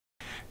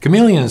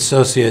Chameleon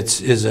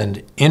Associates is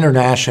an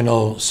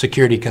international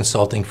security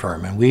consulting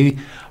firm, and we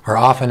are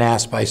often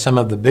asked by some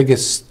of the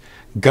biggest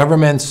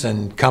governments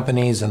and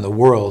companies in the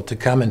world to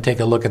come and take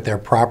a look at their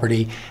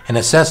property and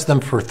assess them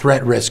for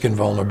threat, risk, and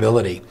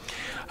vulnerability.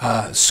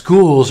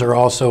 Schools are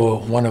also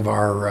one of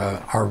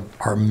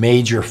our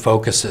major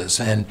focuses,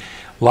 and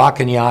La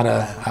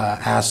Cañada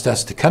asked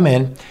us to come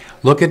in,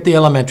 look at the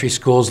elementary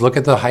schools, look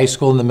at the high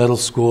school and the middle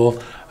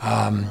school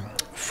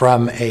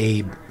from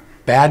a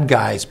bad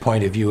guy's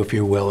point of view, if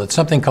you will. It's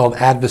something called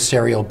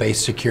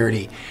adversarial-based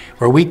security,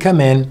 where we come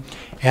in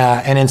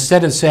and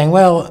instead of saying,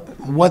 well,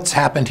 what's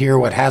happened here,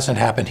 what hasn't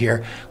happened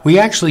here, we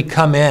actually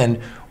come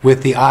in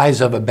with the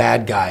eyes of a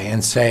bad guy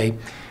and say,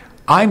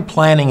 I'm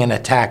planning an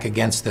attack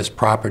against this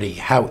property.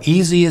 How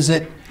easy is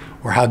it,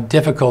 or how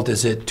difficult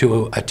is it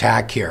to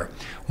attack here?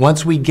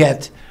 Once we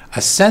get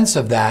a sense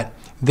of that,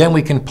 then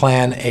we can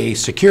plan a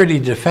security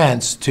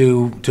defense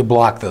to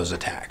block those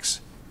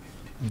attacks.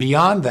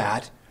 Beyond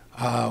that,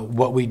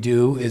 what we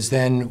do is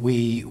then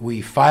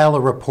we file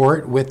a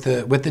report with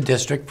the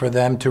district for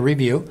them to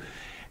review,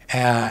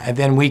 and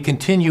then we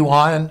continue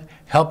on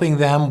helping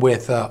them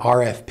with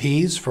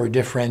RFPs for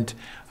different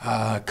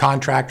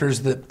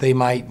contractors that they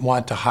might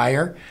want to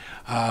hire.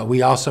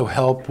 We also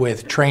help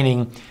with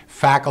training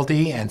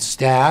faculty and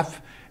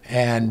staff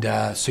and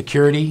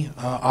security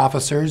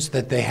officers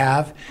that they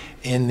have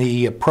in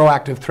the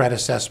proactive threat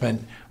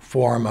assessment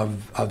form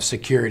of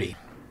security.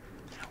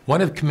 One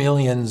of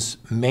Chameleon's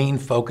main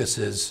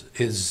focuses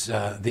is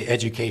the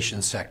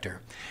education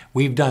sector.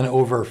 We've done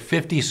over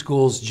 50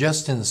 schools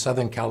just in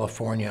Southern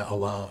California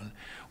alone,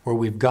 where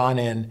we've gone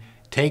in,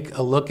 take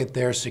a look at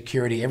their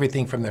security,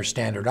 everything from their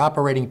standard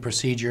operating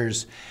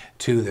procedures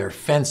to their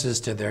fences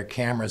to their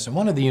cameras. And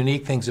one of the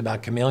unique things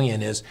about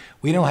Chameleon is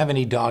we don't have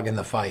any dog in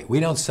the fight.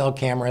 We don't sell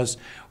cameras,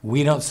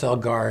 we don't sell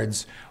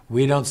guards,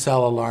 we don't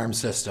sell alarm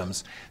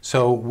systems.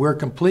 So we're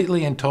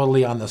completely and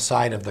totally on the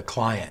side of the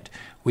client.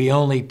 We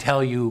only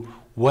tell you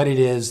what it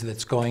is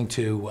that's going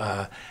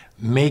to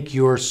make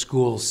your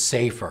school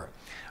safer.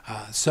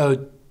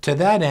 So to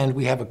that end,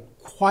 we have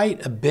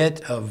quite a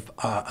bit of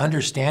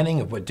understanding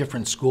of what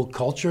different school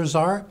cultures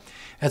are.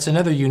 That's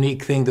another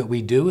unique thing that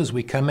we do is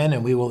we come in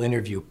and we will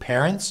interview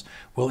parents,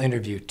 we'll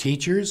interview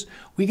teachers.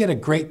 We get a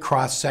great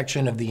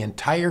cross-section of the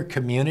entire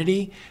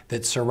community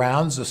that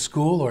surrounds a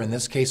school, or in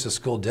this case, a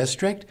school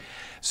district,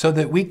 so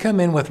that we come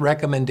in with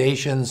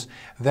recommendations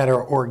that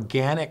are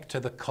organic to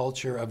the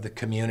culture of the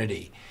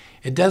community.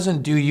 It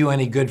doesn't do you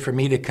any good for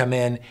me to come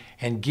in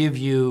and give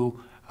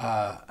you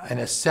an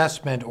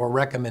assessment or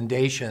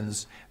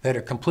recommendations that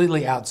are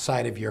completely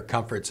outside of your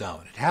comfort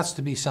zone. It has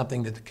to be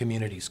something that the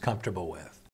community is comfortable with.